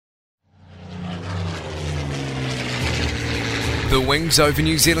The Wings Over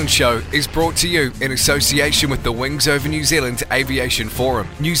New Zealand show is brought to you in association with the Wings Over New Zealand Aviation Forum,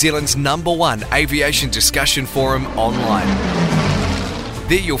 New Zealand's #1 aviation discussion forum online.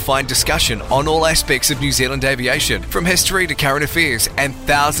 There you'll find discussion on all aspects of New Zealand aviation, from history to current affairs, and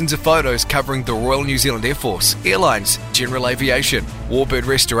thousands of photos covering the Royal New Zealand Air Force, airlines, general aviation, warbird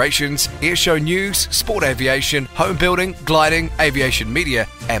restorations, airshow news, sport aviation, home building, gliding, aviation media,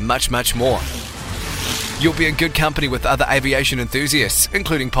 and much, much more. You'll be in good company with other aviation enthusiasts,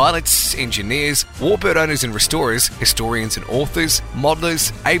 including pilots, engineers, warbird owners and restorers, historians and authors,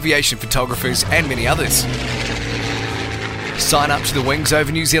 modelers, aviation photographers, and many others. Sign up to the Wings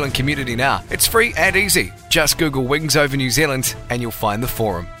Over New Zealand community now. It's free and easy. Just Google Wings Over New Zealand and you'll find the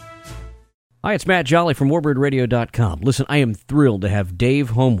forum. Hi, it's Matt Jolly from warbirdradio.com. Listen, I am thrilled to have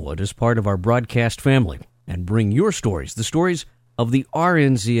Dave Homewood as part of our broadcast family and bring your stories, the stories of the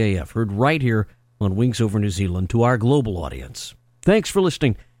RNZAF, heard right here on Wings Over New Zealand to our global audience. Thanks for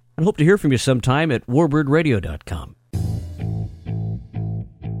listening, and hope to hear from you sometime at warbirdradio.com.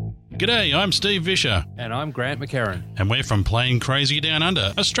 G'day, I'm Steve Vischer. And I'm Grant McCarran. And we're from Plane Crazy Down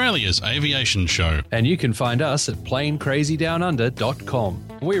Under, Australia's aviation show. And you can find us at planecrazydownunder.com.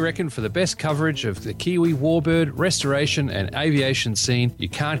 We reckon for the best coverage of the Kiwi warbird, restoration and aviation scene, you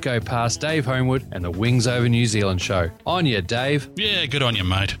can't go past Dave Homewood and the Wings Over New Zealand show. On you, Dave. Yeah, good on you,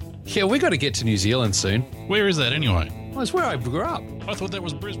 mate. Yeah, we got to get to New Zealand soon. Where is that anyway? Well, it's where I grew up. I thought that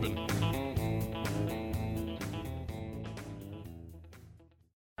was Brisbane.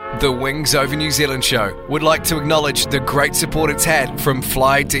 The Wings Over New Zealand show would like to acknowledge the great support it's had from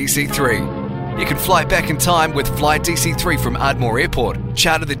Fly DC-3. You can fly back in time with Fly DC-3 from Ardmore Airport,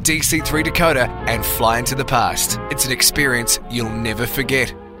 charter the DC-3 Dakota, and fly into the past. It's an experience you'll never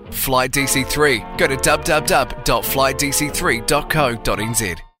forget. Fly DC-3. Go to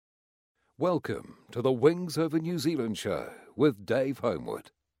www.flydc3.co.nz. Welcome to the Wings Over New Zealand show with Dave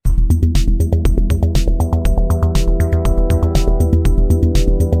Homewood.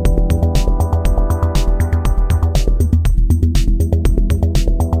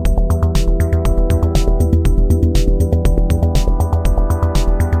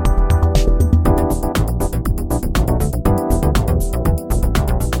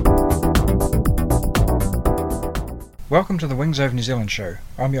 Welcome to the Wings Over New Zealand show.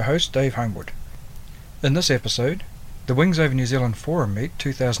 I'm your host, Dave Homewood. In this episode, the Wings Over New Zealand Forum Meet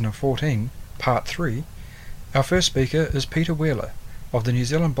 2014, Part 3, our first speaker is Peter Wheeler of the New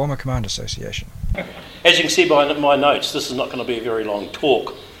Zealand Bomber Command Association. As you can see by my notes, this is not going to be a very long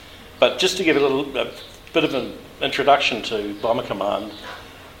talk, but just to give a bit of an introduction to Bomber Command,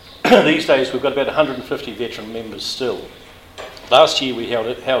 these days we've got about 150 veteran members still. Last year we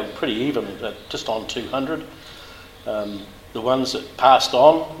held pretty even at just on 200. The ones that passed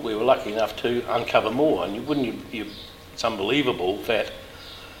on, we were lucky enough to uncover more, and it's unbelievable that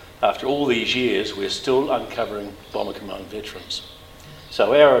after all these years we're still uncovering Bomber Command veterans.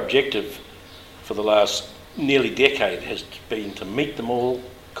 So our objective for the last nearly decade has been to meet them all,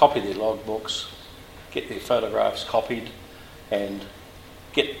 copy their logbooks, get their photographs copied, and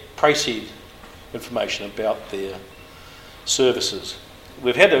get proceed information about their services.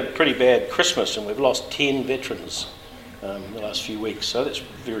 We've had a pretty bad Christmas and we've lost 10 veterans in the last few weeks, so that's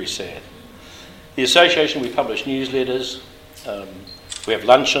very sad. The association, we publish newsletters, we have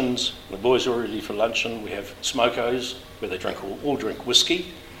luncheons, the boys are ready for luncheon, we have smokos where they all drink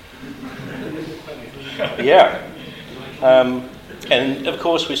whiskey. Yeah. And of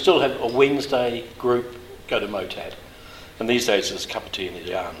course we still have a Wednesday group go to Motad, and these days there's a cup of tea and a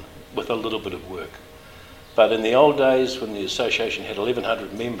yarn with a little bit of work. But in the old days when the association had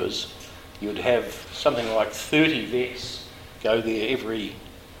 1,100 members, you'd have something like 30 vets go there every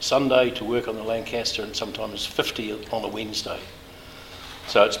Sunday to work on the Lancaster, and sometimes 50 on a Wednesday.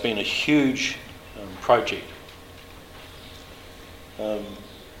 So it's been a huge project. Bomber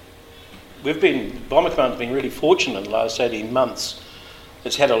Command's been really fortunate in the last 18 months.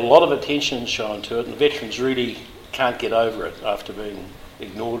 It's had a lot of attention shown to it, and the veterans really can't get over it after being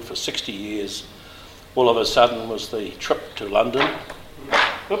ignored for 60 years. All of a sudden was the trip to London.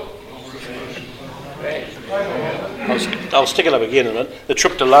 I'll stick it up again in it. The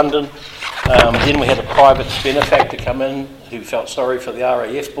trip to London. Then we had a private benefactor come in who felt sorry for the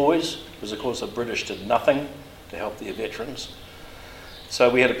RAF boys, because of course the British did nothing to help their veterans. So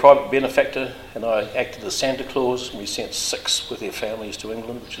we had a private benefactor, and I acted as Santa Claus, and we sent 6 with their families to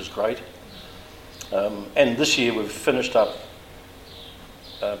England, which is great. And this year we've finished up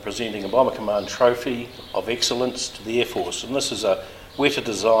presenting a Bomber Command Trophy of Excellence to the Air Force, and this is a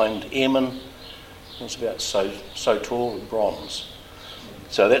Weta-designed airman. It's about so tall with bronze.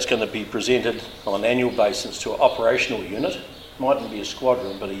 So that's going to be presented on an annual basis to an operational unit, mightn't be a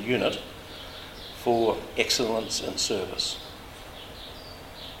squadron, but a unit for excellence in service.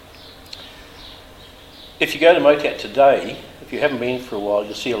 If you go to MOTAT today, if you haven't been for a while,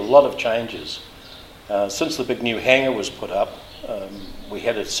 you'll see a lot of changes. Since the big new hangar was put up, we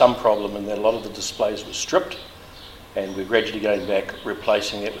had some problem in that a lot of the displays were stripped, and we're gradually going back,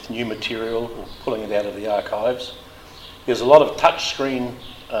 replacing it with new material or pulling it out of the archives. There's a lot of touchscreen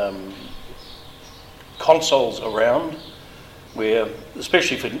consoles around where,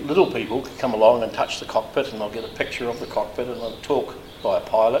 especially for little people, can come along and touch the cockpit and they'll get a picture of the cockpit and they'll talk by a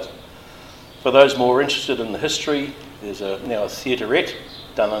pilot. For those more interested in the history, there's now a theaterette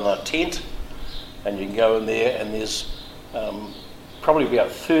done in a tent, and you can go in there and there's probably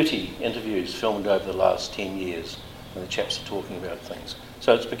about 30 interviews filmed over the last 10 years and the chaps are talking about things.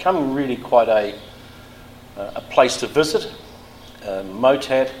 So it's become really quite a place to visit.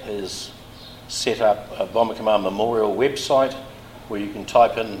 MOTAT has set up a Bomber Command Memorial website where you can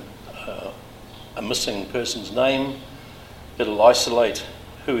type in a missing person's name. It'll isolate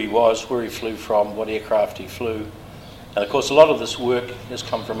who he was, where he flew from, what aircraft he flew. And of course a lot of this work has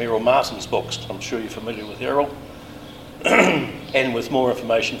come from Errol Martin's books. I'm sure you're familiar with Errol. And with more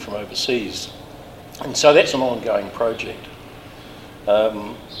information from overseas. And so that's an ongoing project.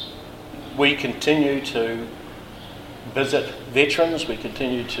 We continue to visit veterans, we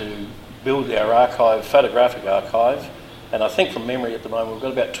continue to build our archive, photographic archive, and I think from memory at the moment we've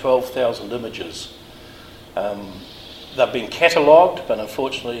got about 12,000 images. They've been catalogued, but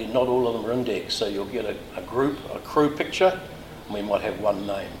unfortunately not all of them are indexed, so you'll get a crew picture, and we might have one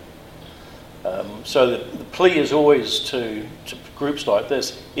name. So the plea is always to groups like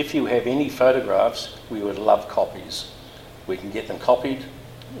this, if you have any photographs, we would love copies. We can get them copied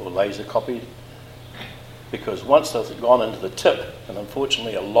or laser copied, because once they've gone into the tip, and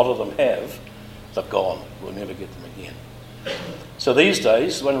unfortunately a lot of them have, they've gone. We'll never get them again. So these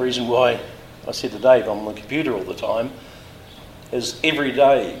days, one reason why I said to Dave I'm on the computer all the time is every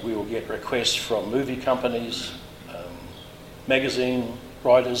day we will get requests from movie companies, magazine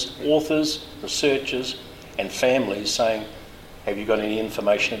writers, authors, researchers and families saying, have you got any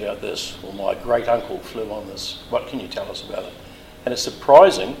information about this? Or my great uncle flew on this. What can you tell us about it? And it's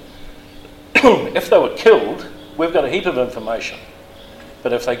surprising, if they were killed, we've got a heap of information.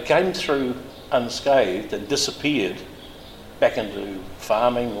 But if they came through unscathed and disappeared back into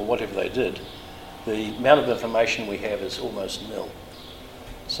farming or whatever they did, the amount of information we have is almost nil.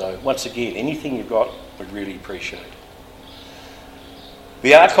 So once again, anything you've got, we'd really appreciate.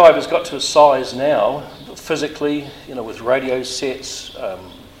 The archive has got to a size now, physically, with radio sets,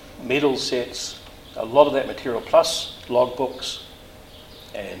 medal sets, a lot of that material, plus logbooks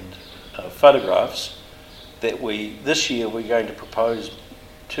and photographs, that this year we're going to propose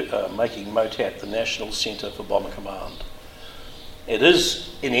making MOTAT the National Centre for Bomber Command. It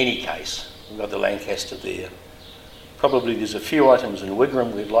is, in any case, we've got the Lancaster there. Probably there's a few items in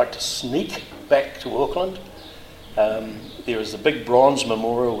Wigram we'd like to sneak back to Auckland. There is the big bronze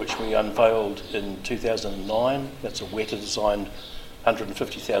memorial which we unveiled in 2009. That's a Weta designed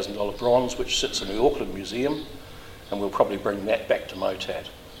 $150,000 bronze which sits in the Auckland Museum, and we'll probably bring that back to MOTAT.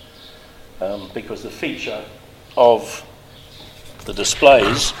 Because the feature of the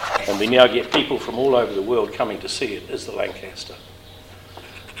displays, and we now get people from all over the world coming to see it, is the Lancaster.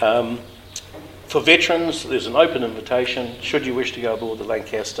 For veterans, there's an open invitation. Should you wish to go aboard the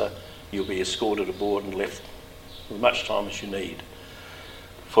Lancaster, you'll be escorted aboard and left as much time as you need.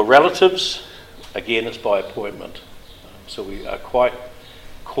 For relatives, again, it's by appointment. So we are quite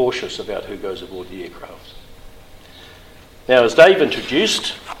cautious about who goes aboard the aircraft. Now, as Dave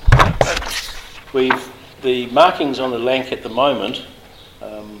introduced, the markings on the Lanc at the moment,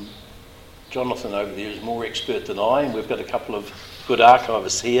 Jonathan over there is more expert than I, and we've got a couple of good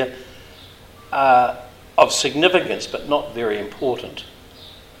archivists here, of significance but not very important.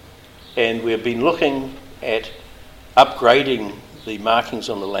 And we've been looking at upgrading the markings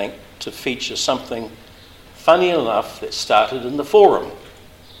on the Lanc to feature something funny enough that started in the forum.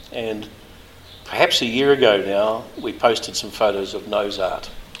 And perhaps a year ago now, we posted some photos of nose art.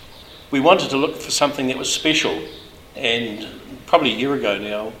 We wanted to look for something that was special, and probably a year ago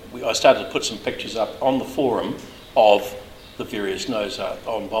now, I started to put some pictures up on the forum of the various nose art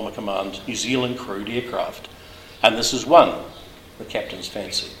on Bomber Command New Zealand crewed aircraft. And this is one, the Captain's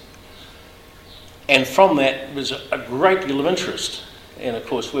Fancy. And from that was a great deal of interest. And of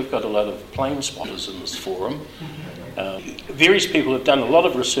course, we've got a lot of plane spotters in this forum. Various people have done a lot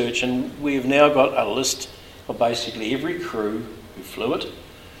of research, and we've now got a list of basically every crew who flew it,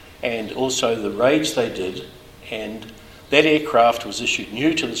 and also the raids they did. And that aircraft was issued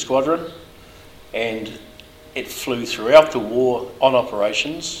new to the squadron, and It flew throughout the war on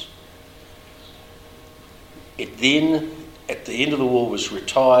operations. It then, at the end of the war, was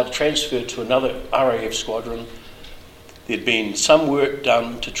retired, transferred to another RAF squadron. There'd been some work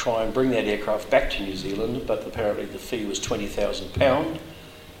done to try and bring that aircraft back to New Zealand, but apparently the fee was £20,000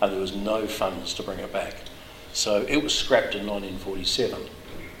 and there was no funds to bring it back. So it was scrapped in 1947.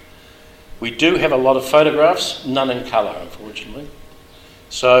 We do have a lot of photographs, none in colour, unfortunately.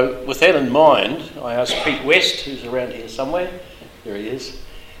 So with that in mind, I asked Pete West, who's around here somewhere, there he is,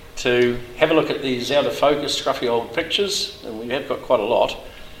 to have a look at these out of focus, scruffy old pictures, and we have got quite a lot,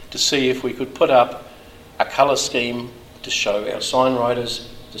 to see if we could put up a colour scheme to show our sign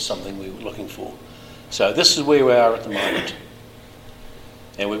riders to something we were looking for. So this is where we are at the moment.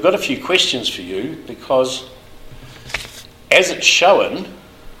 And we've got a few questions for you, because as it's shown, and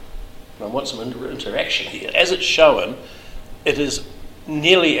I want some interaction here, as it's shown, it is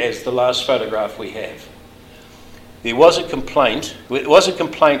nearly as the last photograph we have. There was a complaint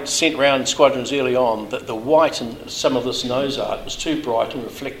sent round squadrons early on that the white in some of this nose art was too bright and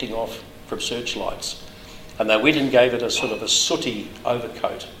reflecting off from searchlights. And they went and gave it a sort of a sooty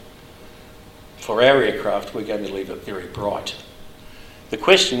overcoat. For our aircraft, we're going to leave it very bright. The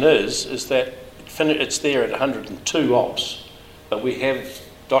question is that it's there at 102 ops, but we have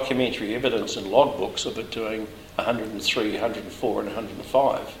documentary evidence and logbooks of it doing 103, 104 and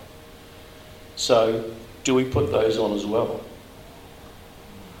 105. So do we put those on as well?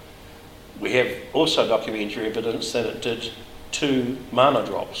 We have also documentary evidence that it did 2 mana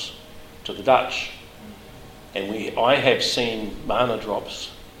drops to the Dutch. And I have seen mana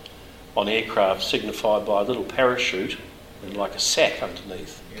drops on aircraft signified by a little parachute and like a sack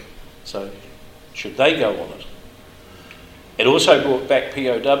underneath. So should they go on it? It also brought back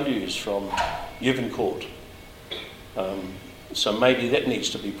POWs from Juvencourt. So maybe that needs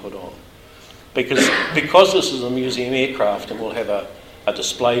to be put on. Because this is a museum aircraft and we'll have a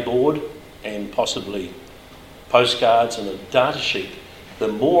display board and possibly postcards and a data sheet, the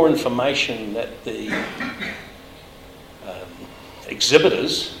more information that the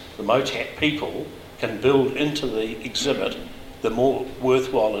exhibitors, the MOTAT people, can build into the exhibit, the more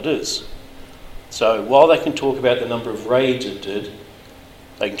worthwhile it is. So while they can talk about the number of raids it did,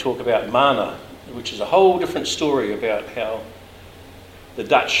 they can talk about mana, which is a whole different story about how the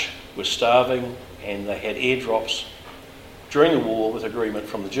Dutch were starving and they had airdrops during the war with agreement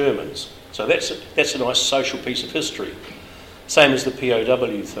from the Germans. So that's a nice social piece of history. Same as the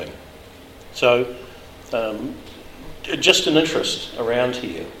POW thing. So just an interest around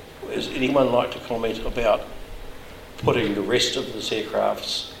here. Does anyone like to comment about putting the rest of this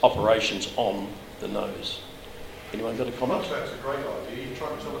aircraft's operations on the nose? Anyone got a comment? That's a great idea. You're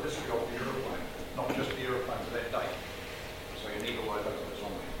trying to tell the history of the aeroplane, not just the aeroplane to that date. So you need to load those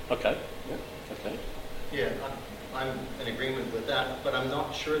on there. Okay. Yeah. Okay. Yeah, I'm in agreement with that, but I'm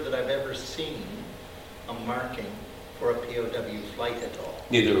not sure that I've ever seen a marking for a POW flight at all.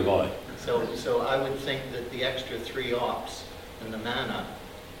 Neither have I. So I would think that the extra 3 ops and the mana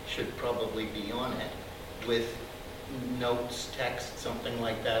should probably be on it with notes, text, something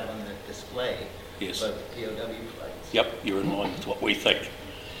like that on the display. Yes. About the POW flights. Yep, you're in line with what we think.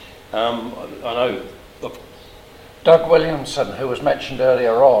 I know. Look, Doug Williamson, who was mentioned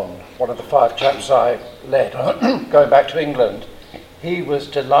earlier on, one of the 5 chaps I led, going back to England, he was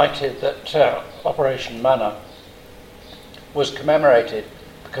delighted that Operation Manna was commemorated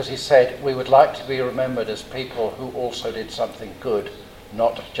because he said we would like to be remembered as people who also did something good,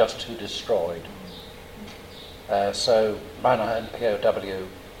 not just who destroyed. So Manna and POW,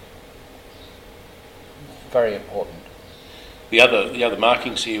 very important. the other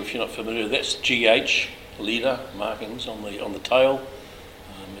markings here, if you're not familiar, that's GH leader markings on the tail.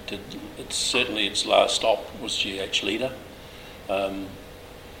 Certainly its last stop was GH leader.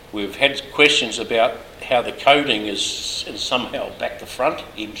 We've had questions about how the coding is somehow back to front,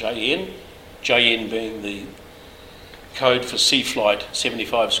 MJN, JN being the code for Sea Flight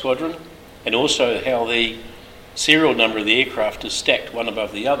 75 Squadron, and also how the serial number of the aircraft is stacked one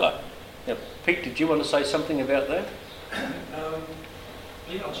above the other. Now, Pete, did you want to say something about that?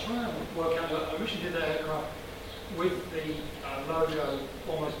 Yeah, I was trying to work out, I originally did that aircraft with the logo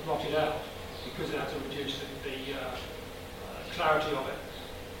almost blotted out because it had to reduce the clarity of it.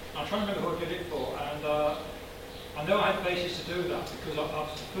 I'm trying to remember who I did it for, and I know I had basis to do that because I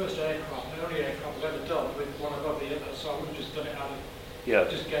was the first aircraft, the only aircraft I've ever done with one above the other, so I would have just done it out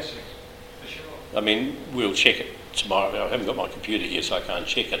of just guessing, for sure. I mean, we'll check it tomorrow. I haven't got my computer here, so I can't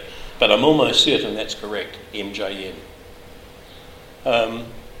check it. But I'm almost certain that's correct, MJN.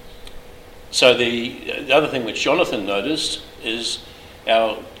 So the other thing which Jonathan noticed is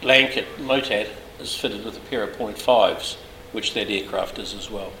our Lanket MOTAT is fitted with a pair of .5s, which that aircraft is as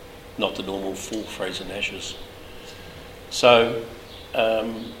well, not the normal full Fraser-Nashes. So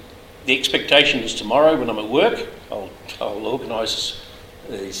the expectation is tomorrow when I'm at work, I'll organise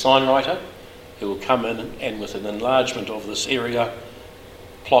the sign writer who will come in and with an enlargement of this area,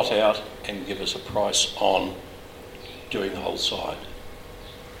 plot out and give us a price on doing the whole side.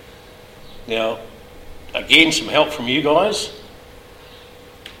 Now, again, some help from you guys.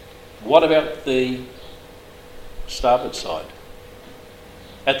 What about the starboard side?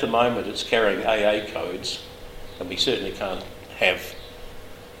 At the moment it's carrying AA codes, and we certainly can't have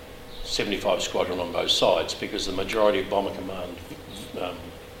 75 Squadron on both sides because the majority of Bomber Command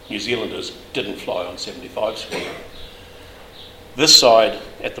New Zealanders didn't fly on 75 Squadron. This side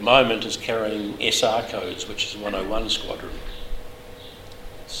at the moment is carrying SR codes, which is 101 Squadron.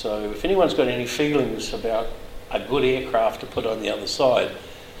 So if anyone's got any feelings about a good aircraft to put on the other side,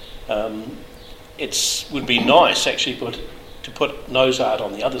 it would be nice actually to put nose art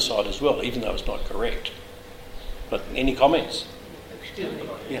on the other side as well, even though it's not correct. But any comments? Excuse me,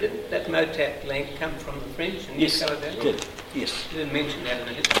 Yeah. did that MOTAC link come from the French and Yes, New Caledonia? it did. Yes. You didn't mention that in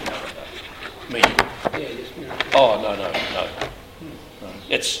the history note, though. Me? Yeah, just no. Oh, no.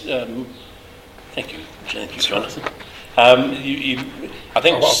 It's, thank you, Jonathan. I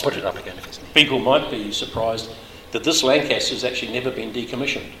think I'll put it up again if it's needed. People might be surprised that this Lancaster has actually never been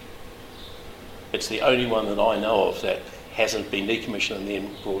decommissioned. It's the only one that I know of that hasn't been decommissioned and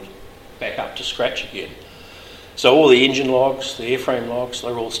then brought back up to scratch again. So all the engine logs, the airframe logs,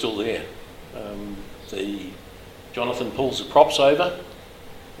 they're all still there. Jonathan pulls the props over.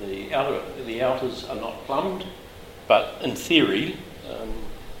 The outers are not plumbed, but in theory,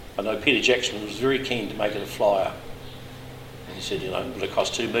 I know Peter Jackson was very keen to make it a flyer. And he said, will it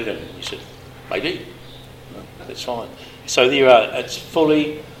cost $2 million? He said, maybe. No, that's fine. So there are, it's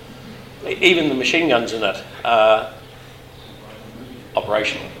fully, even the machine guns in it are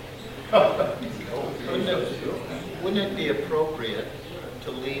operational. Wouldn't it be appropriate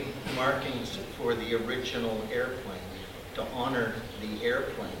to leave markings for the original airplane to honour the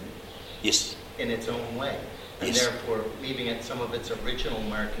airplane Yes. in its own way? And Yes. therefore, leaving it some of its original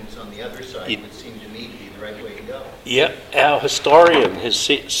markings on the other side would seem to me to be the right way to go. Yeah, our historian has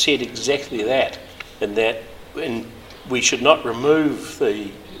said exactly that, and we should not remove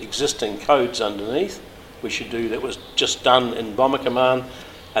the existing codes underneath. We should do that was just done in Bomber Command,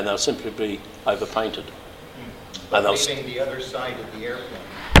 and they'll simply be overpainted. But And leaving the other side of the airplane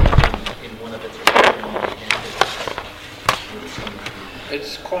in one of its original standards.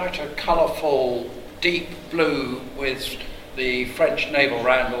 It's quite a colourful, deep blue with the French naval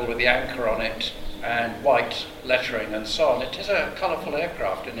roundel with the anchor on it and white lettering and so on. It is a colourful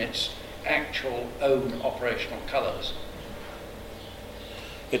aircraft in its actual own operational colours.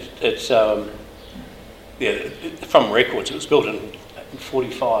 It's from records. It was built in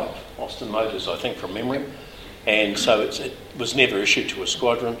 45 Austin Motors, I think, from memory, and so it was never issued to a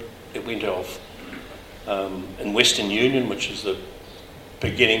squadron. It went off in Western Union, which is the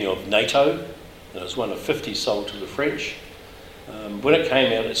beginning of NATO. And it was one of 50 sold to the French. When it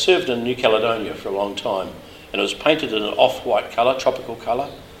came out, it served in New Caledonia for a long time, and it was painted in an off-white colour, tropical colour.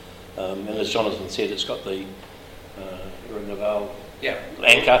 And as Jonathan said, it's got the Naval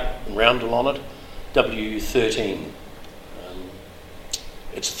anchor and roundel on it, W13.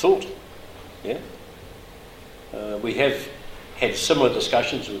 It's a thought, yeah. We have had similar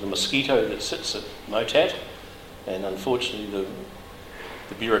discussions with the Mosquito that sits at MOTAT, and unfortunately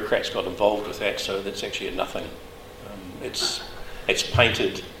the bureaucrats got involved with that, so that's actually a nothing. It's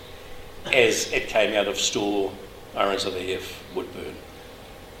painted as it came out of store, RNZAF Woodburn.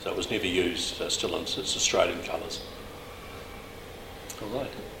 So it was never used, so it's still in its Australian colours. All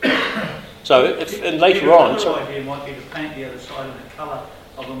right. So and later on... Another idea might be to paint the other side in the colour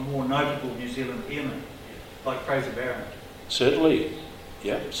of a more notable New Zealand airman, like Fraser Barron. Certainly,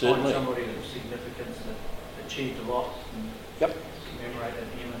 yeah, certainly. Find somebody of significance that achieved a lot and commemorate that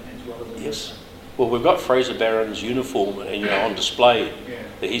airman as well as Yes. Well, we've got Fraser Barron's uniform on display.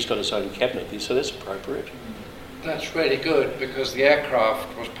 That he's got his own cabinet there, so that's appropriate. That's really good because the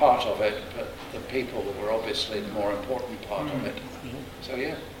aircraft was part of it, but the people were obviously the more important part of it. So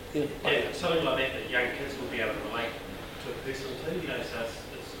yeah. Something like that young kids will be able to relate to a person too, so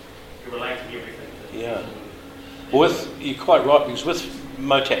you're relating everything to. Yeah. Well, you're quite right, because with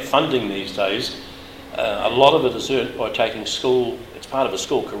MOTAT funding these days, a lot of it is earned by taking school, it's part of a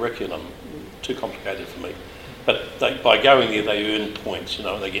school curriculum, too complicated for me. But by going there, they earn points,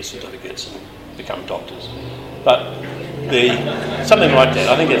 they get certificates and become doctors. But something like that,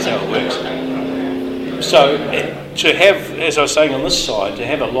 I think that's how it works. So to have, as I was saying on this side, to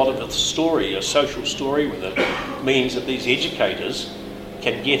have a lot of a story, a social story with it, means that these educators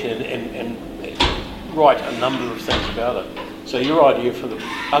can get in and write a number of things about it. So your idea for the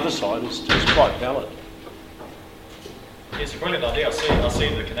other side is quite valid. It's a brilliant idea. I see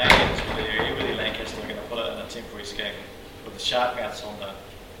the Canadians really Lancaster are going to put it in a temporary scheme with the shark mouths on the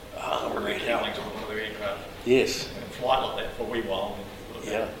cowlings on one of their aircraft. Yes. And flight like that for a wee while.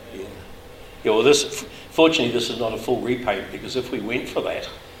 Yeah. Well, fortunately, this is not a full repaint, because if we went for that,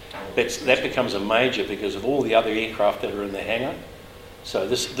 that becomes a major because of all the other aircraft that are in the hangar. So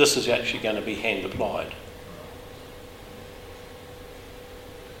this is actually going to be hand applied.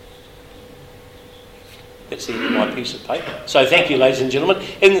 That's the end of my piece of paper. So thank you, ladies and gentlemen.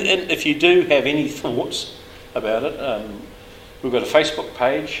 And if you do have any thoughts about it, we've got a Facebook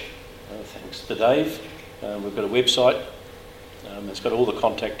page, thanks to Dave. We've got a website. It's got all the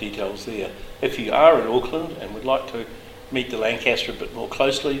contact details there. If you are in Auckland and would like to meet the Lancaster a bit more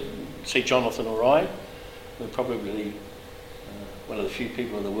closely, see Jonathan or I, we're probably one of the few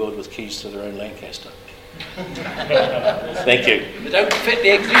people in the world with keys to their own Lancaster. Thank you. They don't fit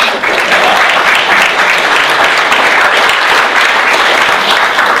the ignition.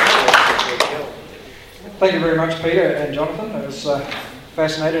 Thank you very much, Peter and Jonathan. It was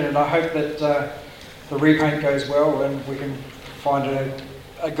fascinating, and I hope that the repaint goes well and we can find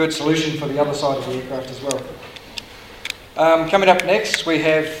a good solution for the other side of the aircraft as well. Coming up next, we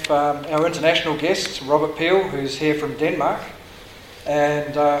have our international guest, Robert Peel, who's here from Denmark,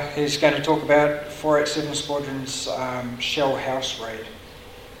 and he's going to talk about 487 Squadron's shell house raid.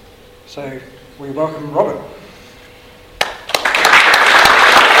 So we welcome Robert.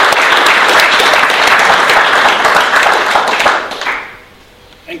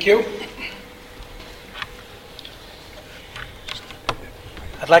 Thank you.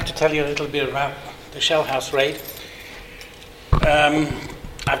 I'd like to tell you a little bit about the shell house raid.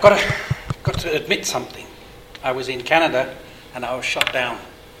 I've got to admit something. I was in Canada and I was shot down.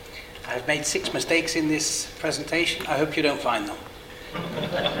 I've made 6 mistakes in this presentation. I hope you don't find them.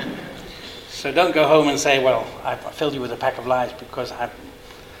 So don't go home and say, well, I filled you with a pack of lies, because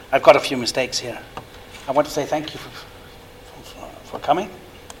I've got a few mistakes here. I want to say thank you for coming.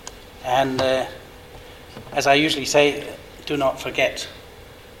 And as I usually say, do not forget.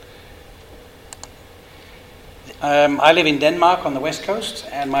 I live in Denmark on the west coast,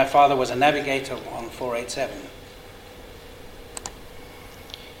 and my father was a navigator on 487.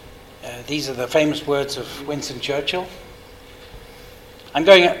 These are the famous words of Winston Churchill. I'm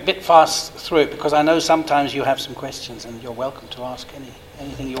going a bit fast through it because I know sometimes you have some questions, and you're welcome to ask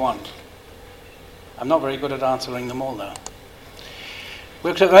anything you want. I'm not very good at answering them all, though.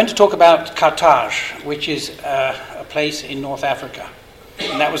 We're going to talk about Carthage, which is a place in North Africa.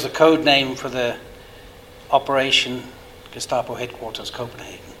 And that was the code name for the Operation Gestapo Headquarters,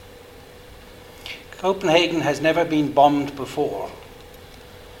 Copenhagen. Copenhagen has never been bombed before.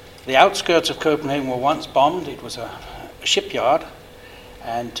 The outskirts of Copenhagen were once bombed. It was a shipyard,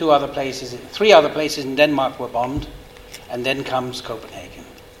 and 3 other places in Denmark were bombed, and then comes Copenhagen.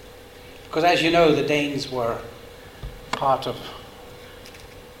 Because as you know, the Danes were part of,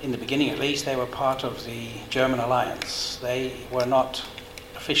 in the beginning at least, they were part of the German alliance. They were not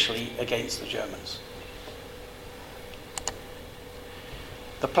officially against the Germans.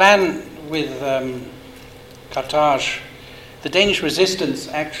 The plan with Carthage, the Danish resistance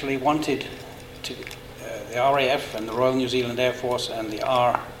actually wanted to, the RAF and the Royal New Zealand Air Force and the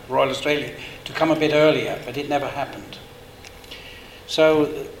Royal Australia to come a bit earlier, but it never happened.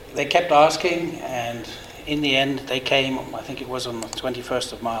 So they kept asking, and in the end they came, I think it was on the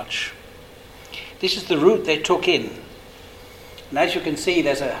 21st of March. This is the route they took in. And as you can see,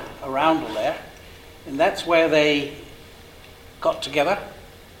 there's a roundel there, and that's where they got together.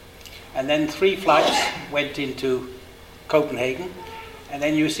 And then 3 flights went into Copenhagen, and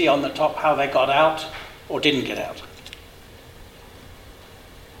then you see on the top how they got out or didn't get out.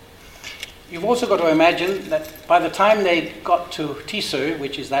 You've also got to imagine that by the time they got to Tisø,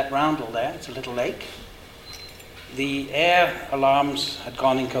 which is that roundel there, it's a little lake, the air alarms had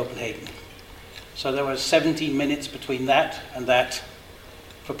gone in Copenhagen. So there was 17 minutes between that and that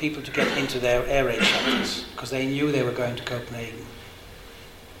for people to get into their air raid shelters, because they knew they were going to Copenhagen.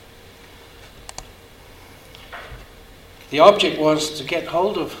 The object was to get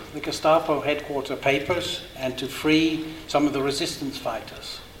hold of the Gestapo headquarter papers and to free some of the resistance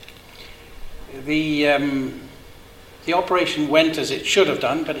fighters. The operation went as it should have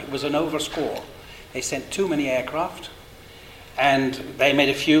done, but it was an overscore. They sent too many aircraft, and they made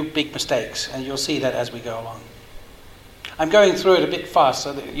a few big mistakes, and you'll see that as we go along. I'm going through it a bit fast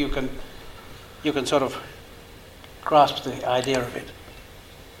so that you can you can sort of grasp the idea of it.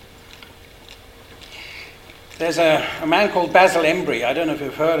 There's a man called Basil Embry. I don't know if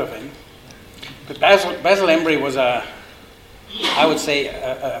you've heard of him. But Basil Embry was I would say,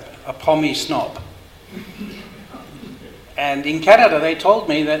 a pommy snob. And in Canada, they told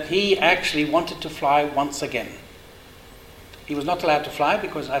me that he actually wanted to fly once again. He was not allowed to fly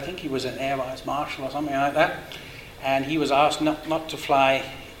because I think he was an Air Vice Marshal or something like that. And he was asked not to fly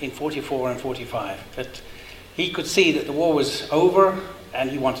in 44 and 45. But he could see that the war was over and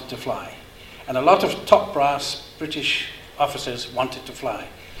he wanted to fly. And a lot of top brass British officers wanted to fly.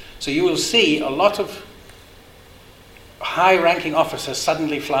 So you will see a lot of high-ranking officers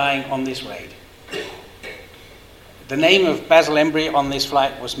suddenly flying on this raid. The name of Basil Embry on this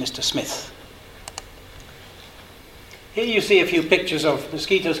flight was Mr. Smith. Here you see a few pictures of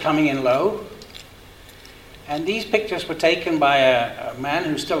mosquitoes coming in low. And these pictures were taken by a man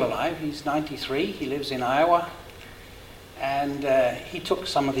who's still alive. He's 93. He lives in Iowa. And he took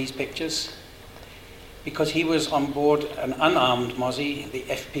some of these pictures because he was on board an unarmed Mozzie, the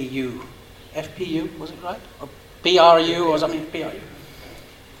FPU. FPU, was it right? Or PRU or something? PRU.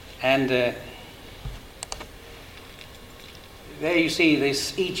 And there you see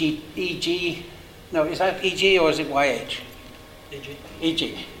this EG. No, is that EG or is it YH? EG.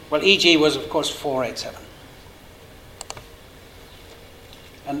 EG. Well, EG was, of course, 487.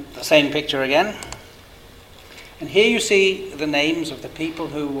 And the same picture again. And here you see the names of the people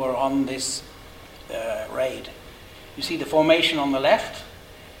who were on this raid. You see the formation on the left.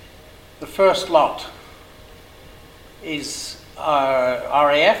 The first lot is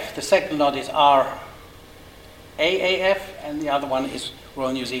RAF, the second lot is RAAF, and the other one is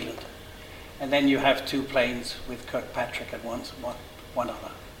Royal New Zealand. And then you have two planes with Kirkpatrick and one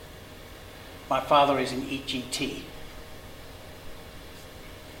other. My father is in EGT,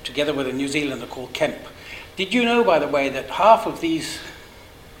 together with a New Zealander called Kemp. Did you know, by the way, that half of these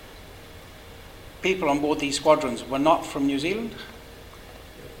people on board these squadrons were not from New Zealand?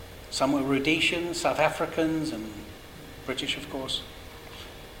 Some were Rhodesians, South Africans, and British, of course.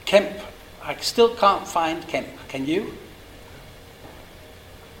 Kemp, I still can't find Kemp. Can you?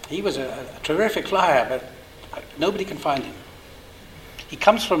 He was a terrific flyer, but nobody can find him. He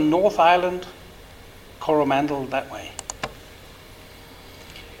comes from North Island, Coromandel, that way.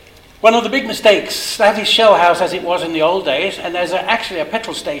 One of the big mistakes, that is Shell House as it was in the old days, and there's actually a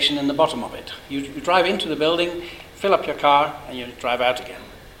petrol station in the bottom of it. You drive into the building, fill up your car, and you drive out again.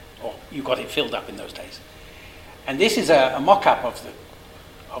 Or you got it filled up in those days. And this is a mock-up of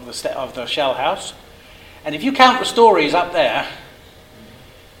the Shell House. And if you count the stories up there,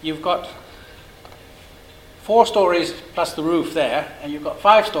 you've got 4 stories plus the roof there, and you've got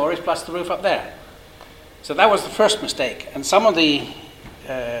 5 stories plus the roof up there. So that was the first mistake. And some of the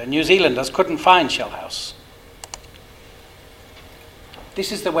New Zealanders couldn't find Shell House.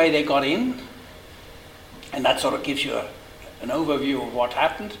 This is the way they got in, and that sort of gives you an overview of what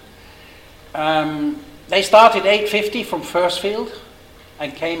happened. They started 8:50 from Firstfield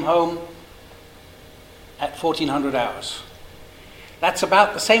and came home at 1400 hours. That's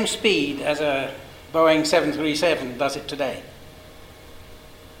about the same speed as a Boeing 737 does it today.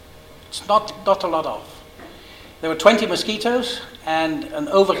 It's not a lot off. There were 20 Mosquitoes and an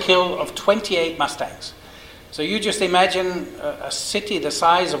overkill of 28 Mustangs. So you just imagine a city the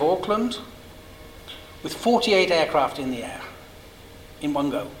size of Auckland with 48 aircraft in the air in one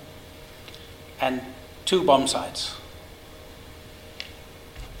go and 2 bomb sites.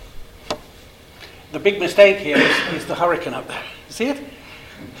 The big mistake here is the Hurricane up there. You see it?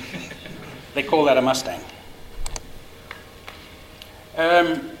 They call that a Mustang.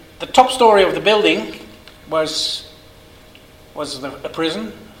 The top story of the building was a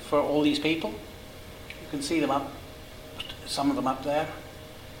prison for all these people. You can see them up, some of them up there.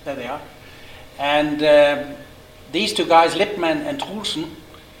 There they are. And these 2 guys, Lipman and Troelsen,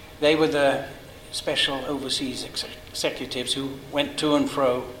 they were the special overseas executives who went to and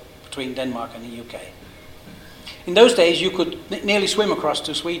fro between Denmark and the UK. In those days, you could nearly swim across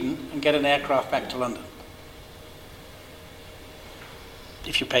to Sweden and get an aircraft back to London,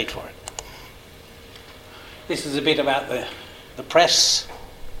 if you paid for it. This is a bit about the press.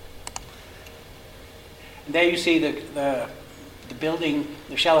 And there you see the building,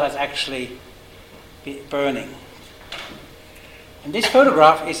 the shell has actually been burning. And this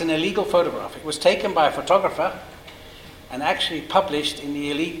photograph is an illegal photograph. It was taken by a photographer and actually published in the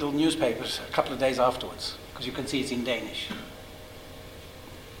illegal newspapers a couple of days afterwards, because you can see it's in Danish.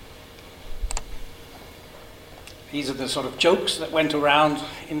 These are the sort of jokes that went around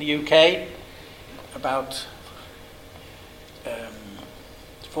in the UK about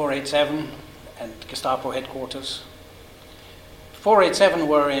 487 and Gestapo headquarters. 487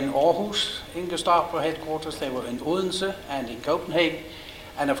 were in Aarhus, in Gestapo headquarters. They were in WONZ and in Copenhagen.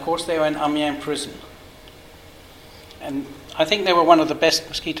 And of course they were in Amiens prison. And I think they were one of the best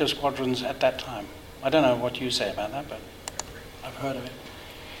mosquito squadrons at that time. I don't know what you say about that, but I've heard of it.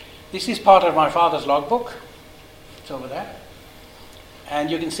 This is part of my father's logbook. It's over there.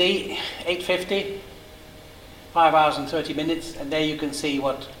 And you can see 8:50, 5 hours and 30 minutes, and there you can see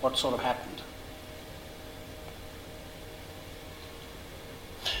what sort of happened.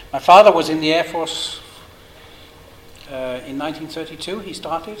 My father was in the Air Force in 1932. He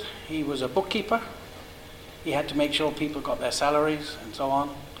started. He was a bookkeeper. He had to make sure people got their salaries and so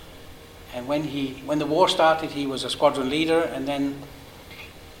on. And when the war started, he was a squadron leader, and then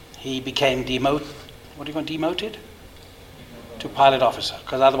he became demoted to pilot officer,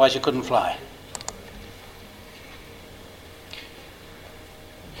 because otherwise you couldn't fly.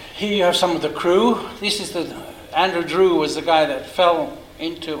 Here you have some of the crew. This is Andrew Drew was the guy that fell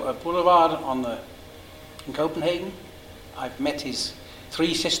into a boulevard in Copenhagen. I've met his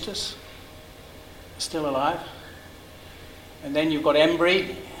 3 sisters, still alive. And then you've got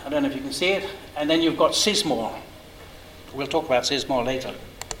Embry, I don't know if you can see it, and then you've got Sismore. We'll talk about Sismore later.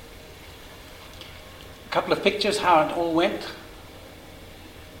 A couple of pictures how it all went.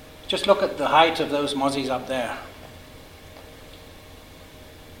 Just look at the height of those mozzies up there.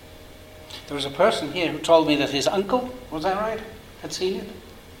 There was a person here who told me that his uncle, was that right, had seen it?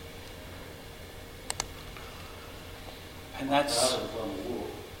 And that's... My father was on the wall.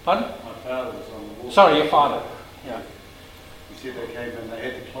 Pardon? My father was on the wall. Sorry, your father. Yeah. He said they came and they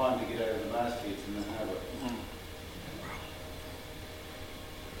had to climb to get over the mastheads in the harbour.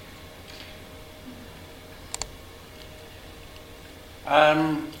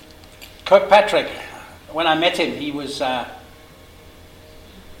 Kirkpatrick, when I met him, he was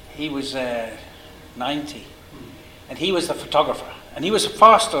 90, and he was the photographer, and he was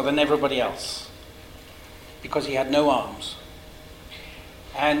faster than everybody else because he had no arms.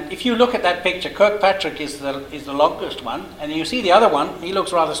 And if you look at that picture, Kirkpatrick is the longest one, and you see the other one, he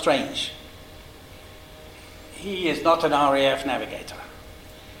looks rather strange. He is not an RAF navigator.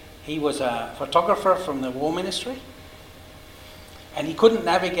 He was a photographer from the War Ministry, and he couldn't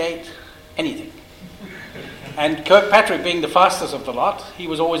navigate anything. And Kirkpatrick, being the fastest of the lot, he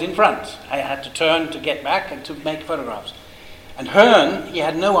was always in front. I had to turn to get back and to make photographs. And Hearn, he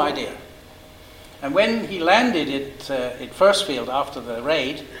had no idea. And when he landed at Firstfield after the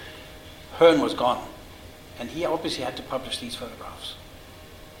raid, Hearn was gone. And he obviously had to publish these photographs.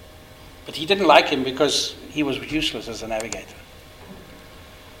 But he didn't like him because he was useless as a navigator.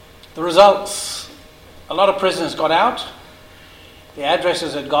 The results, a lot of prisoners got out. The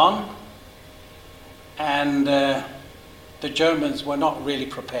addresses had gone. And the Germans were not really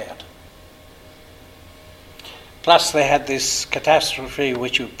prepared. Plus they had this catastrophe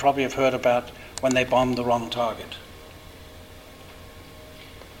which you probably have heard about when they bombed the wrong target.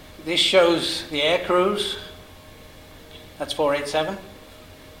 This shows the air crews. That's 487.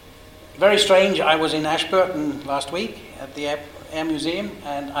 Very strange, I was in Ashburton last week at the Air Museum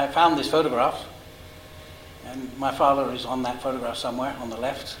and I found this photograph. And my father is on that photograph somewhere on the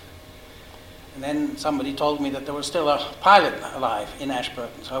left. And then somebody told me that there was still a pilot alive in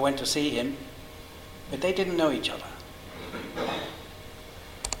Ashburton, so I went to see him, but they didn't know each other.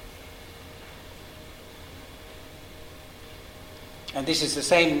 And this is the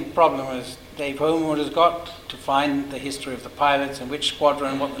same problem as Dave Homewood has got, to find the history of the pilots and which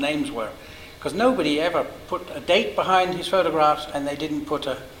squadron and what the names were. Because nobody ever put a date behind his photographs and they didn't put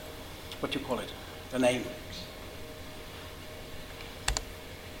the name.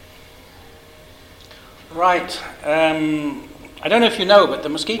 Right. I don't know if you know, but the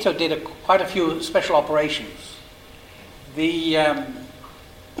Mosquito did quite a few special operations. The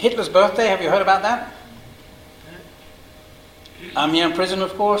Hitler's birthday, have you heard about that? Amiens prison,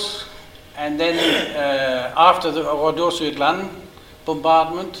 of course. And then after the Rodor-sur-Glane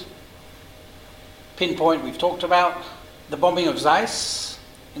bombardment, Pinpoint we've talked about, the bombing of Zeiss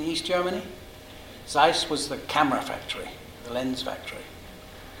in East Germany. Zeiss was the camera factory, the lens factory.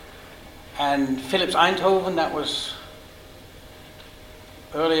 And Philips Eindhoven, that was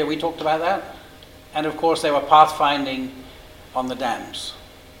earlier, we talked about that. And of course they were pathfinding on the dams.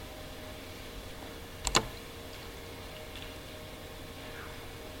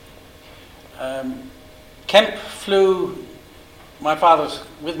 Kemp flew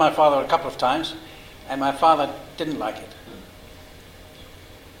with my father a couple of times, and my father didn't like it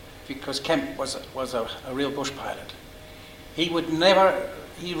because Kemp was a real bush pilot. He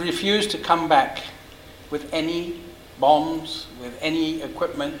refused to come back with any bombs, with any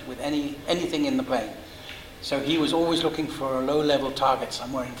equipment, with anything in the plane. So he was always looking for a low-level target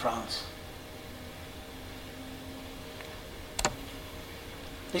somewhere in France.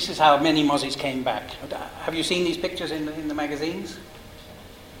 This is how many Mozzies came back. Have you seen these pictures in the magazines?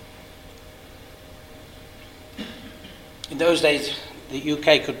 In those days, the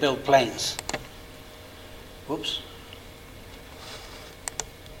UK could build planes. Whoops.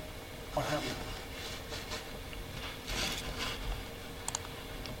 What happened?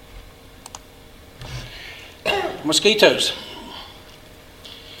 Mosquitoes.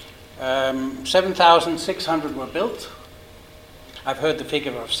 7,600 were built. I've heard the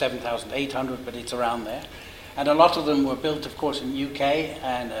figure of 7,800, but it's around there. And a lot of them were built, of course, in the UK,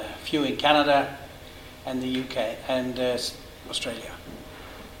 and a few in Canada, and the UK, and Australia.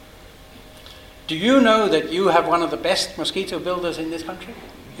 Do you know that you have one of the best mosquito builders in this country,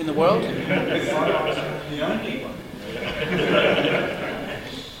 in the world? The only one.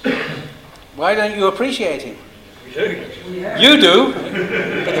 Why don't you appreciate him? We do. You do,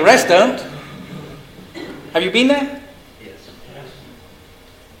 but the rest don't. Have you been there? Yes.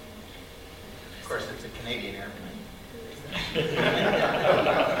 Of course, it's a Canadian airplane.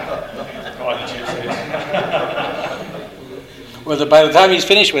 Well, by the time he's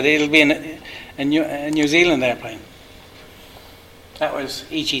finished with it, it'll be a New Zealand airplane. That was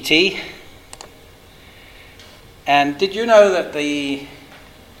EGT. And did you know that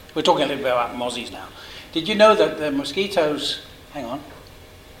we're talking a little bit about mozzies now. Did you know that the mosquitoes, hang on,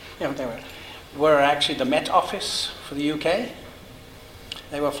 yeah, they were actually the Met Office for the UK?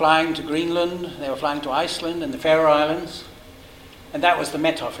 They were flying to Greenland, they were flying to Iceland and the Faroe Islands, and that was the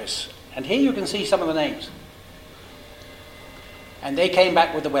Met Office. And here you can see some of the names. And they came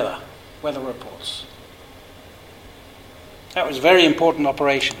back with the weather reports. That was a very important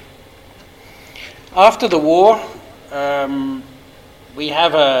operation. After the war, we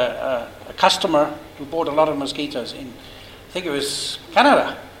have a customer who bought a lot of mosquitoes in, I think it was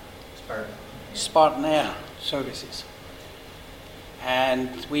Canada. Spartan Air Services.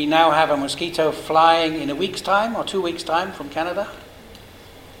 And we now have a mosquito flying in a week's time or 2 weeks' time from Canada,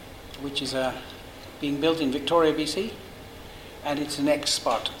 which is being built in Victoria, BC, and it's an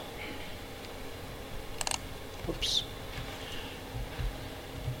ex-Spartan. Oops.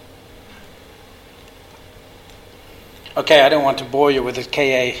 Okay, I don't want to bore you with the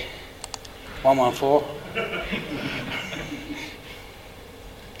KA 114.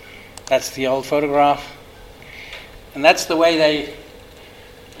 That's the old photograph. And that's the way they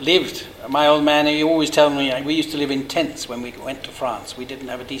lived. My old man, he always told me, we used to live in tents when we went to France. We didn't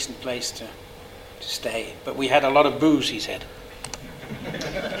have a decent place to stay. But we had a lot of booze, he said.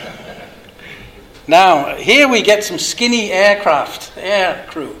 Now, here we get some skinny air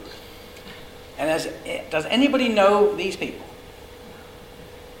crew. And does anybody know these people?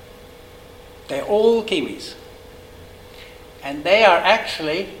 They're all Kiwis. And they are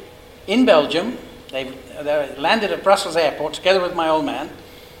actually in Belgium. They landed at Brussels airport together with my old man.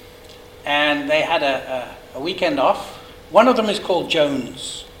 And they had a weekend off. One of them is called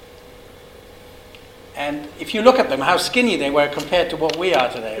Jones. And if you look at them, how skinny they were compared to what we are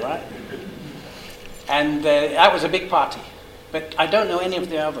today, right? And that was a big party. But I don't know any of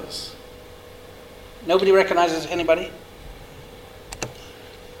the others. Nobody recognizes anybody?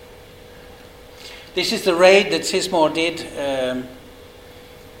 This is the raid that Sismore did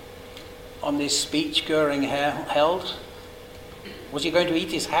on this speech Goering held. Was he going to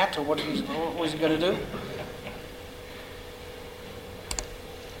eat his hat, or what was he going to do?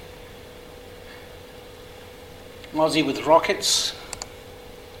 Mozzie with rockets.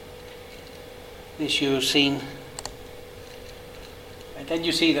 This you've seen. And then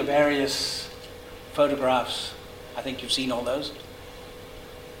you see the various photographs. I think you've seen all those.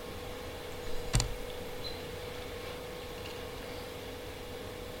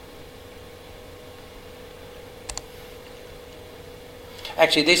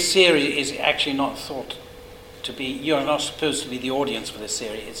 Actually, this series is actually not thought to be, you're not supposed to be the audience for this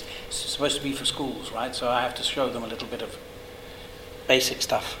series. It's supposed to be for schools, right? So I have to show them a little bit of basic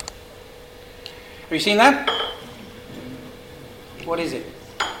stuff. Have you seen that? What is it?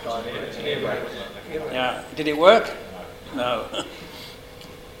 Yeah. Did it work? No.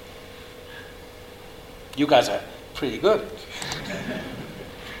 You guys are pretty good.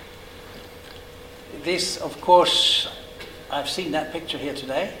 This, of course, I've seen that picture here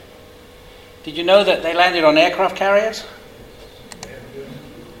today. Did you know that they landed on aircraft carriers?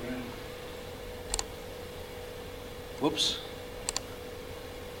 Whoops.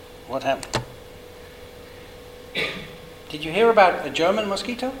 What happened? Did you hear about a German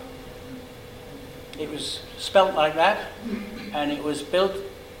mosquito? It was spelt like that, and it was built,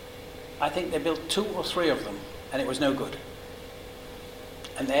 I think they built 2 or 3 of them, and it was no good.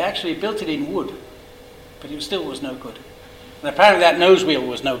 And they actually built it in wood, but it still was no good. And apparently that nose wheel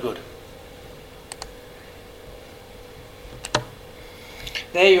was no good.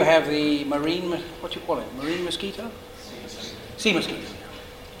 There you have the marine, what do you call it, marine mosquito? Sea mosquito.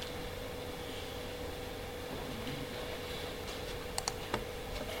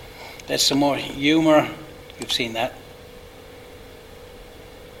 There's some more humour. You've seen that.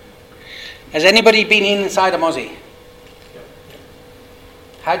 Has anybody been inside a mozzie?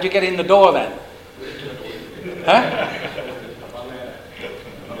 How'd you get in the door then? Huh?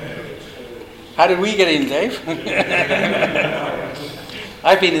 How did we get in, Dave?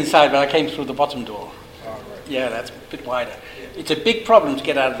 I've been inside, but I came through the bottom door. Yeah, that's a bit wider. It's a big problem to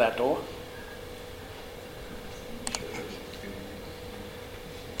get out of that door.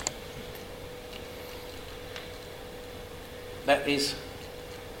 That is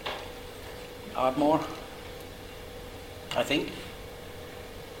Ardmore, I think.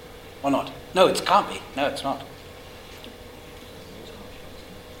 Or not? No, it can't be. No, it's not.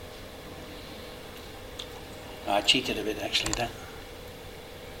 I cheated a bit actually there.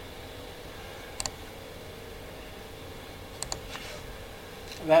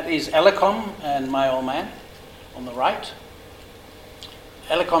 That is Ellicombe and my old man on the right.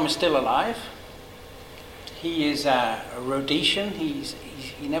 Ellicombe is still alive. He is a Rhodesian.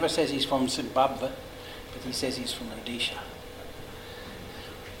 He never says he's from Zimbabwe, but he says he's from Rhodesia.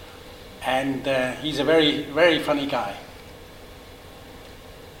 And he's a very, very funny guy.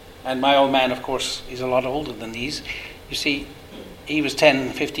 And my old man, of course, is a lot older than these. You see, he was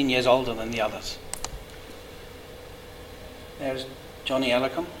 10, 15 years older than the others. There's Johnny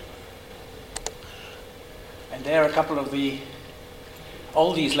Ellicombe. And there are a couple of the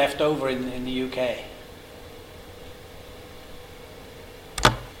oldies left over in the UK.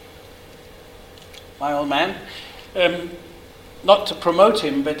 My old man, not to promote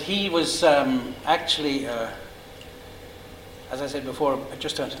him, but he was actually, as I said before,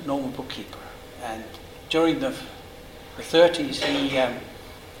 just a normal bookkeeper. And during the 30s,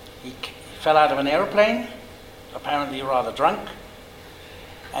 he fell out of an aeroplane, apparently rather drunk,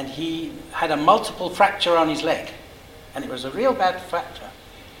 and he had a multiple fracture on his leg, and it was a real bad fracture.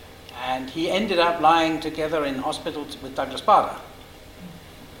 And he ended up lying together in hospital with Douglas Bader.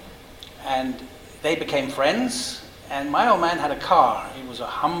 And they became friends, and my old man had a car. It was a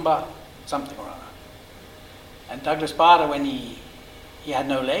Humber something or other. And Douglas Bader, when he had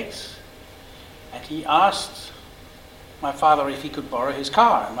no legs, and he asked my father if he could borrow his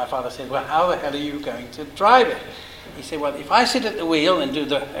car. And my father said, well, how the hell are you going to drive it? He said, well, if I sit at the wheel and do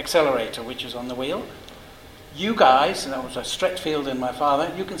the accelerator, which is on the wheel, you guys, and that was a Stretfield and my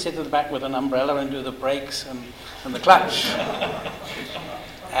father, you can sit at the back with an umbrella and do the brakes and the clutch.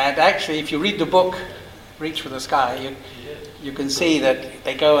 And actually, if you read the book, Reach for the Sky, you can see that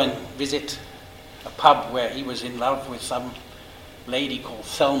they go and visit a pub where he was in love with some lady called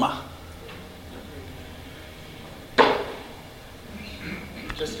Thelma.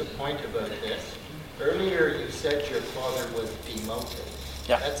 Just a point about this. Earlier you said your father was demoted.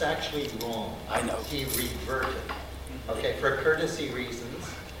 Yeah. That's actually wrong. I know. He reverted. Okay, for courtesy reasons,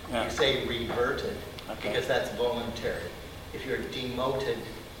 you say reverted, because that's voluntary. If you're demoted,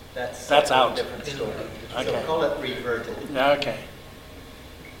 that's out. A different story. Okay. So call it reverted. Okay.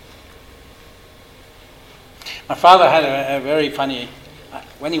 My father had a very funny,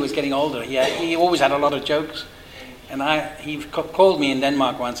 when he was getting older, he always had a lot of jokes. And he called me in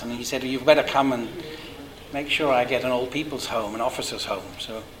Denmark once and he said, you've better come and make sure I get an old people's home, an officer's home.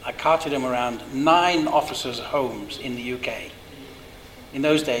 So I carted him around 9 officers' homes in the UK. In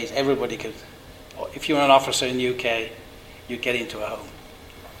those days, everybody could, if you were an officer in the UK, you'd get into a home.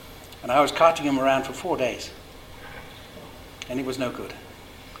 And I was carting him around for 4 days. And it was no good.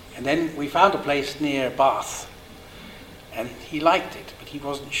 And then we found a place near Bath. And he liked it, but he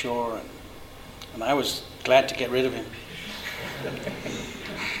wasn't sure. And I was glad to get rid of him.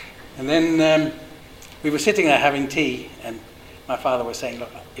 And then we were sitting there having tea, and my father was saying, look,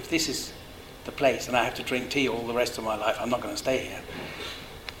 if this is the place and I have to drink tea all the rest of my life, I'm not going to stay here.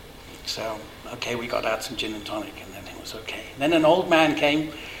 So, okay, we got out some gin and tonic, and then it was okay. Then an old man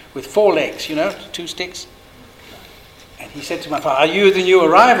came with 4 legs, 2 sticks. And he said to my father, are you the new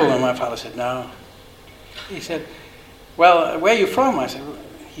arrival? And my father said, no. He said, well, where are you from?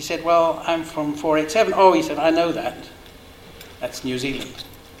 He said, well, I'm from 487. Oh, he said, I know that. That's New Zealand.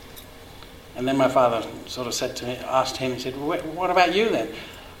 And then my father sort of said to me, asked him, he said, well, what about you then?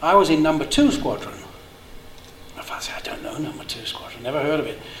 I was in number 2 squadron. My father said, I don't know, number 2 squadron, never heard of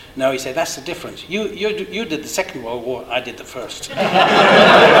it. No, he said, that's the difference. You did the Second World War, I did the first.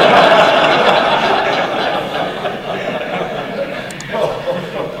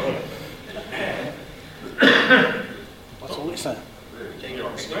 What's all this then? Take it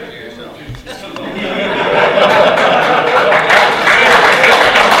on yourself.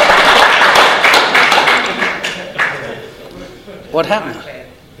 What happened?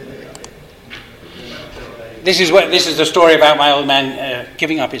 This is the story about my old man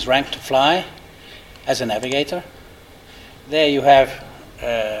giving up his rank to fly as a navigator. There you have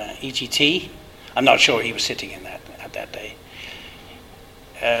EGT. I'm not sure he was sitting in that at that day.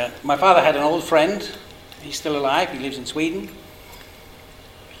 My father had an old friend. He's still alive. He lives in Sweden.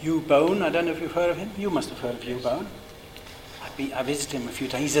 Hugh Bone. I don't know if you've heard of him. You must have heard of Hugh Bone. I visited him a few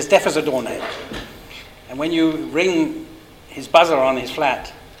times. He's as deaf as a doornail. And when you ring his buzzer on his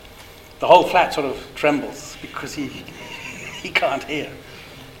flat, the whole flat sort of trembles because he can't hear.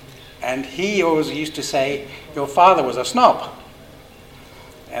 And he always used to say, your father was a snob.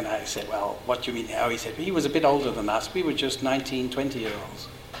 And I said, well, what do you mean now? He said, he was a bit older than us. We were just 19, 20-year-olds.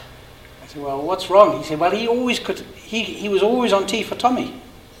 I said, well, what's wrong? He said, well, he was always on T for Tommy.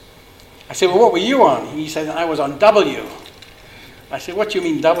 I said, well, what were you on? He said, I was on W. I said, what do you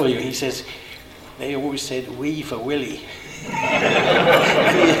mean W? He says, they always said we for Willie.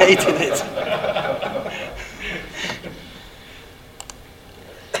 And he hated it.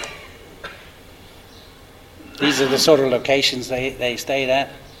 These are the sort of locations they stayed at.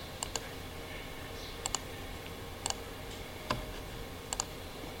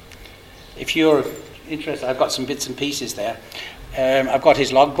 If you're interested, I've got some bits and pieces there. I've got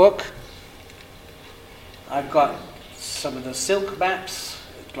his logbook. I've got some of the silk maps,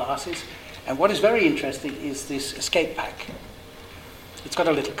 glasses. And what is very interesting is this escape pack. It's got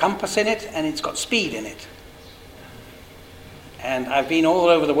a little compass in it, and it's got speed in it. And I've been all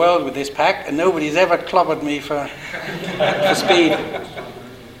over the world with this pack, and nobody's ever clobbered me for speed.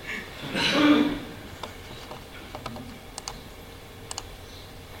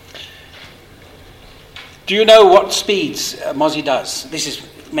 Do you know what speeds Mozzie does? This is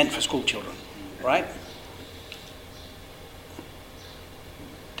meant for school children, right?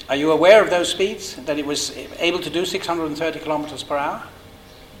 Are you aware of those speeds? That it was able to do 630 kilometers per hour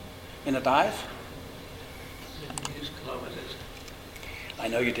in a dive? I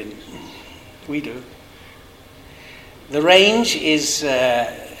know you didn't. We do. The range is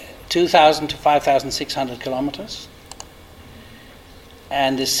 2,000 to 5,600 kilometers.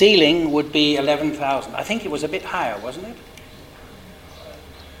 And the ceiling would be 11,000. I think it was a bit higher, wasn't it?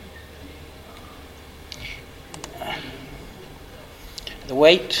 The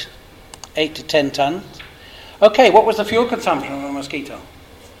weight, 8 to 10 tons. Okay, what was the fuel consumption of a Mosquito?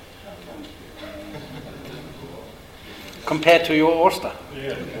 Compared to your Oyster?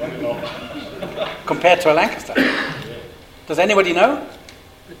 Compared to a Lancaster? Does anybody know?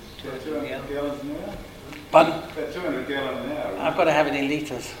 200 gallons an hour? Pardon? About 200 gallons an hour. I've got to have it in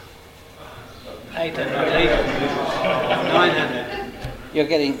litres. 800 litres. 900. You're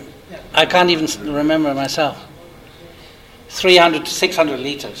getting... I can't even remember myself. 300 to 600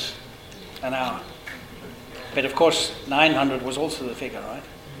 litres an hour. But of course, 900 was also the figure, right?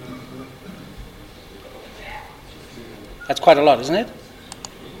 That's quite a lot, isn't it?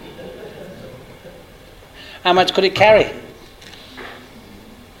 How much could it carry?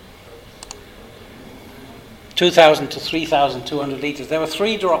 2,000 to 3,200 litres. There were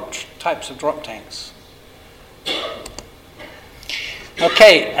 3 types of drop tanks.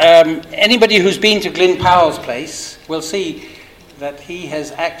 Okay, anybody who's been to Glyn Powell's place will see that he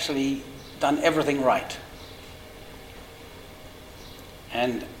has actually done everything right.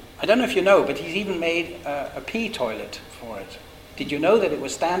 And I don't know if you know, but he's even made a pee toilet for it. Did you know that it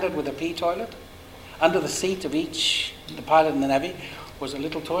was standard with a pee toilet? Under the seat of each, the pilot and the navvy, was a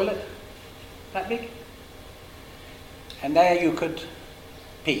little toilet, that big. And there you could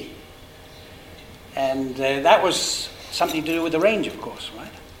pee. And that was something to do with the range, of course,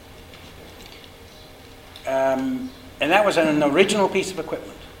 right? And that was an original piece of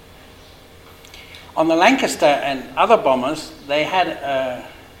equipment. On the Lancaster and other bombers, they had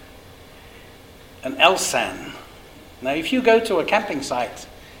an LSAN. Now, if you go to a camping site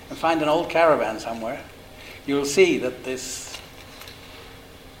and find an old caravan somewhere, you'll see that this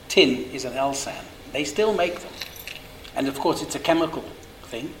tin is an LSAN. They still make them. And of course, it's a chemical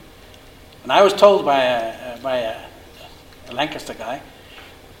thing. And I was told by a Lancaster guy,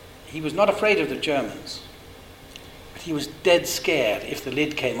 he was not afraid of the Germans, but he was dead scared if the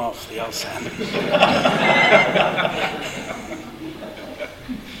lid came off the LSAN.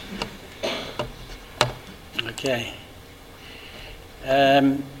 Okay.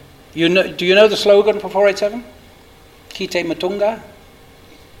 Do you know the slogan for 487? Kite Matunga?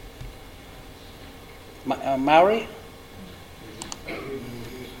 Maori?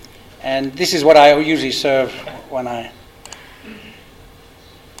 And this is what I usually serve when I...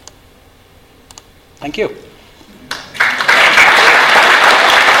 Thank you.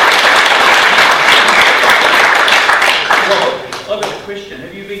 I've got a question.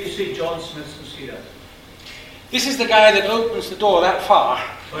 Have you been to see John Smith's mosquito? This is the guy that opens the door that far.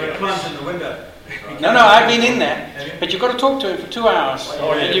 Well, he climbs in the window. No, I've been in there. But you've got to talk to him for 2 hours.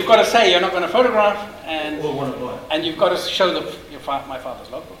 And you've got to say you're not going to photograph, and you've got to show my father's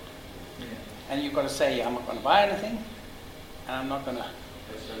logbook. Yeah. And you've got to say I'm not going to buy anything, and I'm not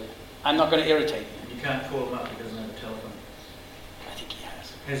going to irritate him. You can't call him up, he doesn't have a telephone. I think he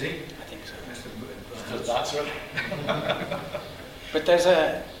has. Has he? I think so. That's it. But there's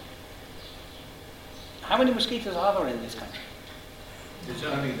how many mosquitoes are there in this country? There's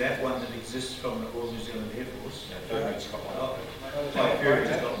only that one that exists from the Royal New Zealand Air Force. Periods got one.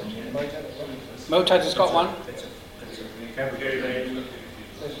 Motad has got one. It's a fabricated.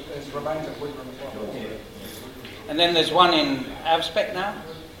 There's remains of Wigram as well. Yeah. And then there's one in Avspec now.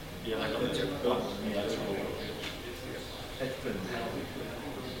 Yeah, that's it.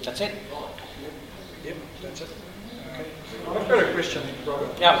 That's it. Yep, that's it. Okay. I've got a question,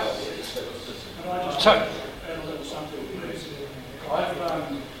 Robert. Yeah. So, add a little something, please.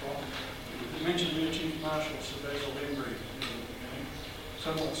 You mentioned the Chief Marshal, Sir Basil Embry,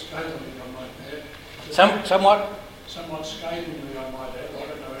 somewhat scathingly, I might add. Somewhat scathingly, I might add. I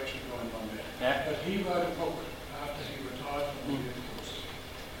don't know actually going on there. Yeah. But he wrote a book after he retired from the Air Force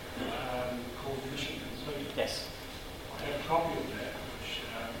called Mission Complete. Yes. I have a copy of that, which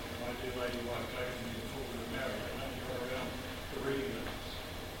my dear lady wife gave me before we were married. I only got around to reading it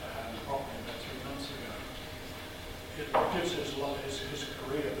properly about 3 months ago. It gives us a lot of his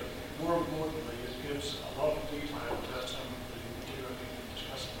career, but more importantly, it gives a lot of detail about some of the material we can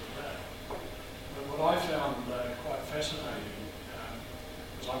discuss with that. But what I found quite fascinating,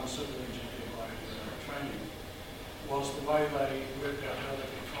 because I'm a civil engineer by training, was the way they worked out how they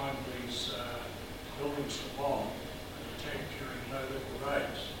could find these buildings that bomb and attack during low-level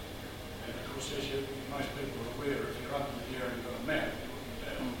raids. And of course, as most people are aware, if you're up in the air and you've got a map,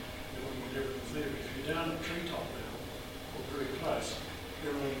 you're looking at everything there. If you're down at treetop level, or very close,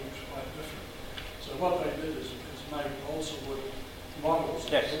 everything looks quite different. So what they did is make balsa wood models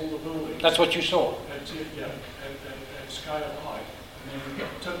of all the buildings. That's what you saw. At scale height, and then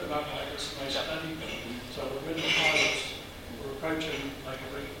took them up like this, and they studied them, so that when the pilots were approaching, they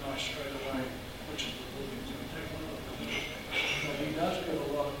could recognise straight away which of the buildings were taken. But he does give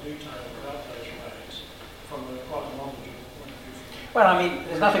a lot of detail about those raids from quite a knowledgeable point of view. Well, I mean,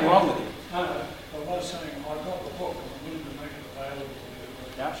 there's nothing wrong with it. No, I was saying I've got the book and I'm willing to make it available to you.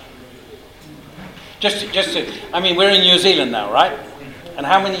 Yeah. Just to, I mean, we're in New Zealand now, right? And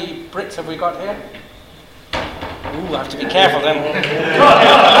how many Brits have we got here? Ooh, I have to be careful then.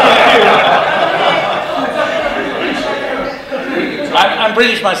 I'm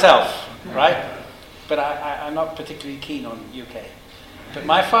British myself, right? But I'm not particularly keen on UK. But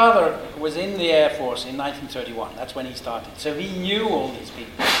my father was in the Air Force in 1931. That's when he started. So he knew all these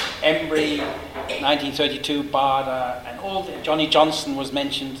people. Embry, 1932, Barder, and all the, Johnny Johnson was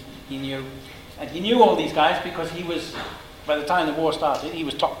mentioned, he knew. And he knew all these guys because he was, by the time the war started, he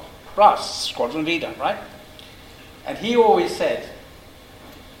was top brass, squadron leader, right? And he always said,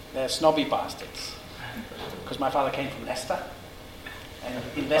 they're snobby bastards. Because my father came from Leicester. And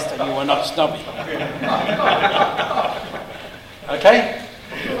in Leicester you were not snobby. Okay?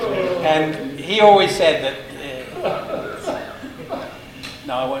 And he always said that...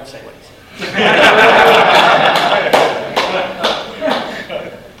 no, I won't say what he said.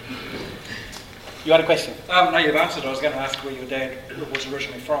 You had a question? No, you've answered. I was going to ask where your dad was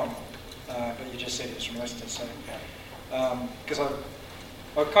originally from, but you just said he was from Leicester. So, because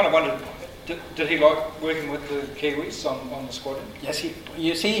I kind of wondered, did he like working with the Kiwis on the squadron? Yes,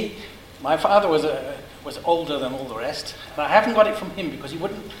 you see, my father was older than all the rest, and I haven't got it from him because he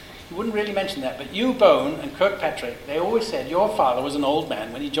wouldn't really mention that. But you, Bone, and Kirkpatrick, they always said your father was an old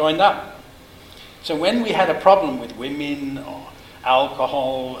man when he joined up. So when we had a problem with women or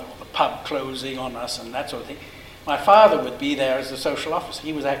alcohol, or the pub closing on us and that sort of thing, my father would be there as the social officer.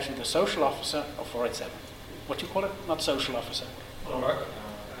 He was actually the social officer of 487. What do you call it? Not social officer.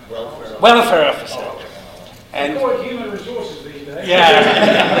 Welfare officer. And human resources these days.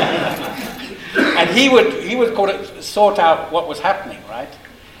 Yeah. And he would call it, sort out what was happening, right?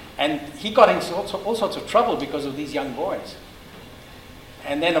 And he got into all sorts of trouble because of these young boys.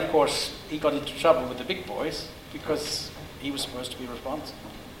 And then, of course, he got into trouble with the big boys because he was supposed to be responsible.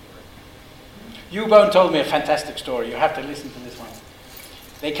 U-Bone told me a fantastic story. You have to listen to this one.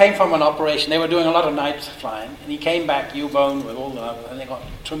 They came from an operation. They were doing a lot of night flying, and he came back, U-Bone, with all the others, and they got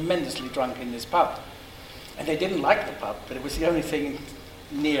tremendously drunk in this pub. And they didn't like the pub, but it was the only thing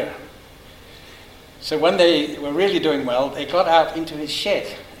near. So when they were really doing well, they got out into his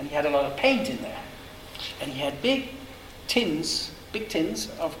shed, and he had a lot of paint in there. And he had big tins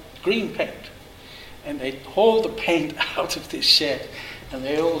of green paint. And they hauled the paint out of this shed, and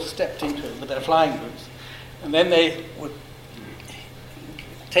they all stepped into it with their flying boots. And then they would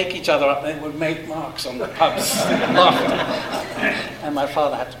take each other up, and they would make marks on the pub's loft. And my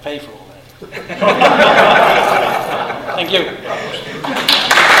father had to pay for all that. Thank you.